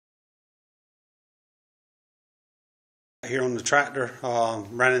Here on the tractor,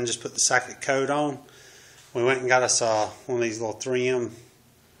 Brandon just put the socket coat on. We went and got us one of these little 3M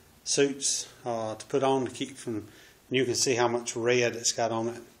suits to put on to keep from, and you can see how much red it's got on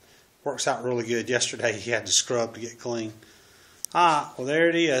it. Works out really good. Yesterday he had to scrub to get clean. Well there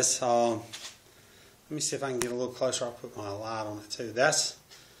it is. Let me see if I can get a little closer. I'll put my light on it too. That's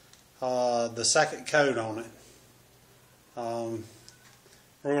the socket coat on it.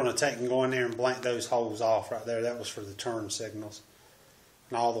 We're going to take and go in there and blank those holes off right there. That was for the turn signals.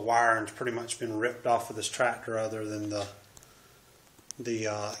 And all the wiring's pretty much been ripped off of this tractor other than the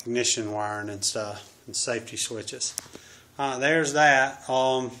ignition wiring and stuff and safety switches. There's that.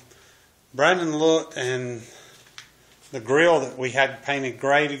 Brandon looked, and the grill that we had painted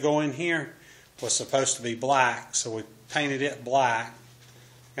gray to go in here was supposed to be black, so we painted it black,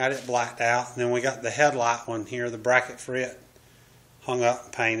 got it blacked out, and then we got the headlight one here, the bracket for it, hung up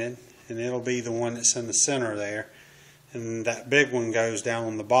and painted, and it'll be the one that's in the center there, and that big one goes down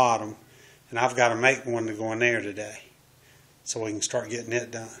on the bottom, and I've got to make one to go in there today so we can start getting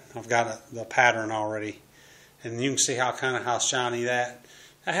it done. I've got the pattern already, and you can see how shiny that.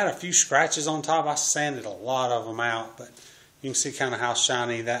 I had a few scratches on top. I sanded a lot of them out, but you can see kind of how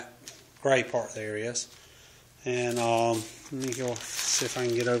shiny that gray part there is. And let me go see if I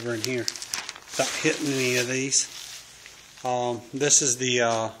can get over in here without hitting any of these. This is the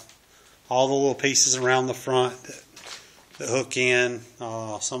all the little pieces around the front that hook in.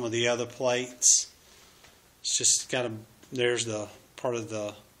 Some of the other plates. It's just there's the part of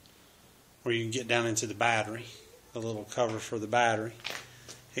the where you can get down into the battery, the little cover for the battery.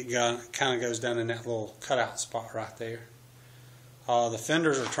 It kind of goes down in that little cutout spot right there. The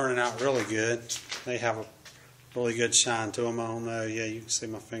fenders are turning out really good. They have a really good shine to them. I don't know. Yeah, you can see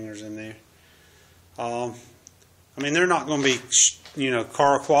my fingers in there. I mean, they're not going to be,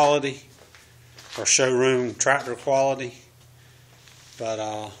 car quality or showroom tractor quality,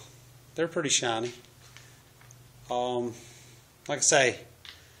 but they're pretty shiny. Like I say,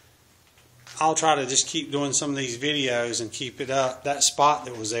 I'll try to just keep doing some of these videos and keep it up. That spot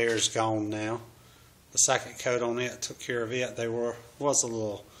that was there is gone now. The socket coat on it took care of it. Was a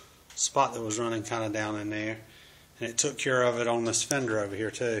little spot that was running kind of down in there, and it took care of it on this fender over here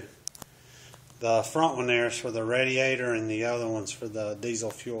too. The front one there is for the radiator, and the other one's for the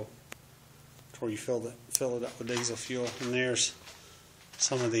diesel fuel. It's where you fill it up with diesel fuel. And there's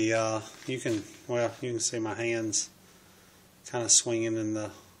some of the you can see my hands kind of swinging in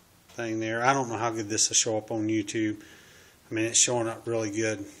the thing there. I don't know how good this will show up on YouTube. I mean, it's showing up really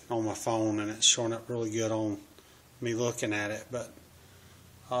good on my phone, and it's showing up really good on me looking at it. But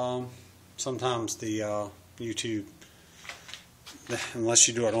sometimes the YouTube, unless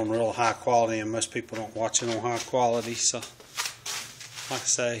you do it on real high quality, and most people don't watch it on high quality, so like I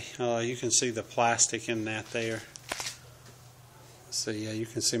say, you can see the plastic in that there. So yeah, you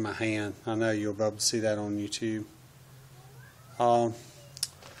can see my hand. I know you'll be able to see that on YouTube.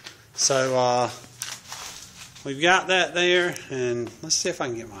 So we've got that there, and let's see if I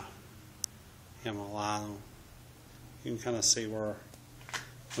can get my light on. You can kind of see where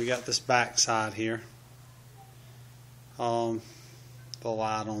we got this back side here. The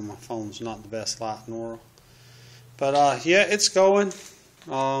light on my phone's not the best light in the world, but yeah, it's going.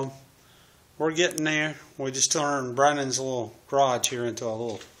 We're getting there. We just turned Brandon's little garage here into a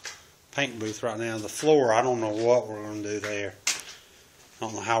little paint booth right now. The floor, I don't know what we're going to do there. I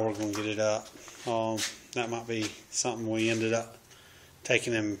don't know how we're going to get it up. That might be something we ended up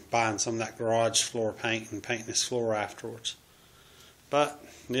taking and buying some of that garage floor paint and painting this floor afterwards. But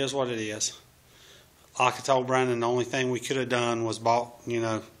it is what it is. Like I told Brandon, the only thing we could have done was bought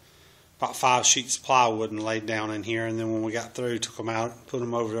 5 sheets of plywood and laid down in here, and then when we got through, took them out and put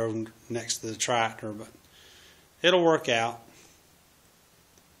them over there next to the tractor. But it'll work out.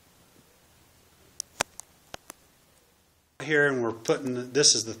 Here, and we're putting,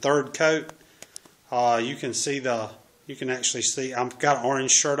 this is the third coat. You can actually see, I've got an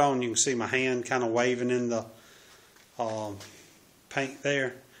orange shirt on. You can see my hand kind of waving in the paint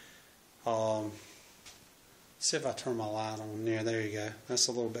there. See if I turn my light on there. There you go. That's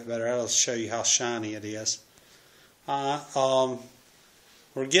a little bit better. That'll show you how shiny it is. We're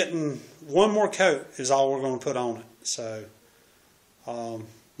getting one more coat is all we're going to put on it. So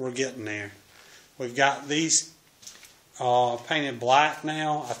we're getting there. We've got these painted black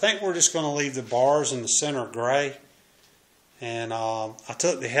now. I think we're just going to leave the bars in the center gray. And I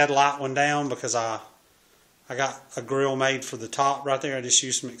took the headlight one down because I got a grill made for the top right there. I just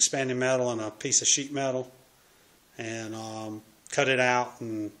used some expanding metal and a piece of sheet metal, and cut it out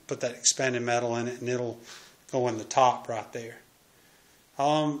and put that expanded metal in it, and it'll go in the top right there.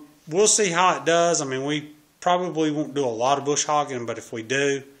 We'll see how it does. I mean, we probably won't do a lot of bush hogging, but if we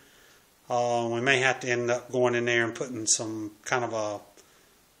do, we may have to end up going in there and putting some kind of a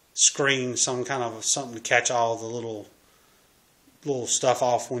screen, some kind of something to catch all the little stuff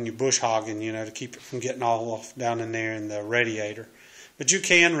off when you're bush hogging, you know, to keep it from getting all off down in there in the radiator. But you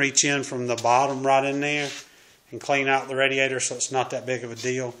can reach in from the bottom right in there and clean out the radiator, so it's not that big of a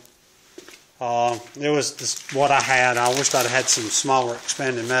deal. It was just what I had. I wished I'd had some smaller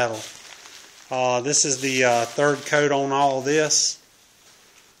expanded metal. This is the third coat on all this.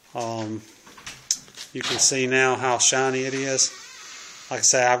 You can see now how shiny it is. Like I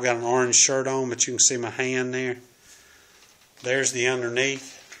say, I've got an orange shirt on, but you can see my hand there. There's the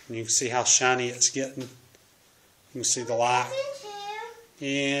underneath, and you can see how shiny it's getting. You can see the light.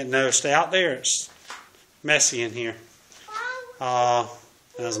 Yeah, no, stay out there. It's messy in here.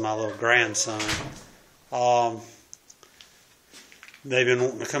 That's my little grandson. They've been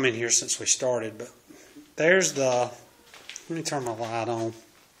wanting to come in here since we started, but there's the, let me turn my light on.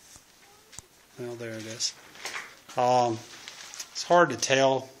 Well, there it is. It's hard to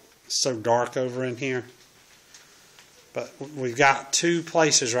tell. It's so dark over in here. But we've got two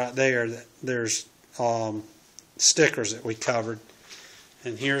places right there that there's stickers that we covered.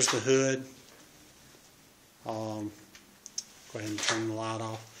 And here's the hood. Go ahead and turn the light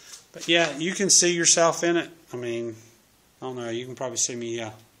off. But yeah, you can see yourself in it. I mean, I don't know, you can probably see me,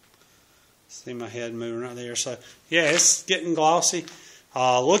 see my head moving right there. So yeah, it's getting glossy.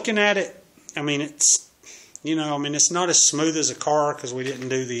 Looking at it, I mean, it's, you know, I mean, it's not as smooth as a car because we didn't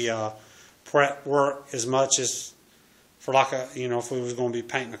do the prep work as much as for like a, you know, if we was going to be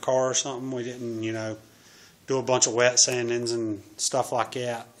painting a car or something, we didn't, you know, do a bunch of wet sandings and stuff like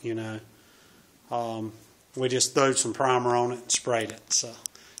that, you know. We just threw some primer on it and sprayed it. So,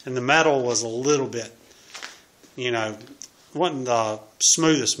 and the metal was a little bit, you know, wasn't the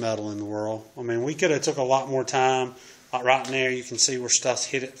smoothest metal in the world. I mean, we could have took a lot more time. Like right in there, you can see where stuff's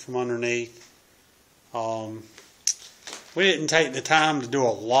hit it from underneath. We didn't take the time to do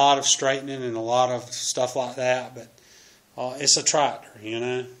a lot of straightening and a lot of stuff like that, but it's a tractor, you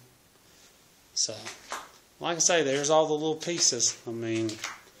know. So, like I say, there's all the little pieces. I mean,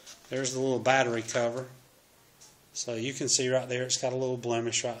 there's the little battery cover. So you can see right there, it's got a little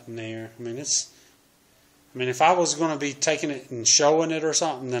blemish right in there. I mean, if I was going to be taking it and showing it or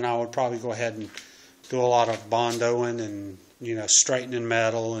something, then I would probably go ahead and do a lot of bondoing and, you know, straightening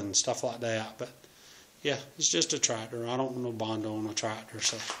metal and stuff like that. But yeah, it's just a tractor. I don't want no bondo on a tractor.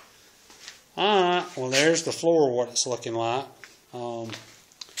 So, alright, well, there's the floor, what it's looking like. Let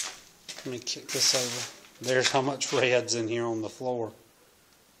me kick this over. There's how much red's in here on the floor.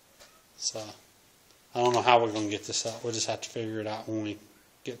 So, I don't know how we're going to get this up. We'll just have to figure it out when we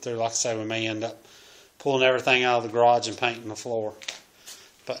get through. Like I say, we may end up pulling everything out of the garage and painting the floor.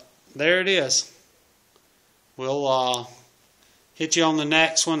 But there it is. We'll hit you on the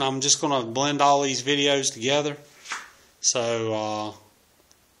next one. I'm just going to blend all these videos together. So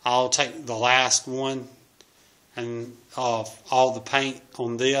I'll take the last one and all the paint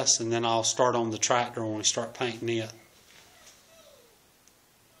on this, and then I'll start on the tractor when we start painting it.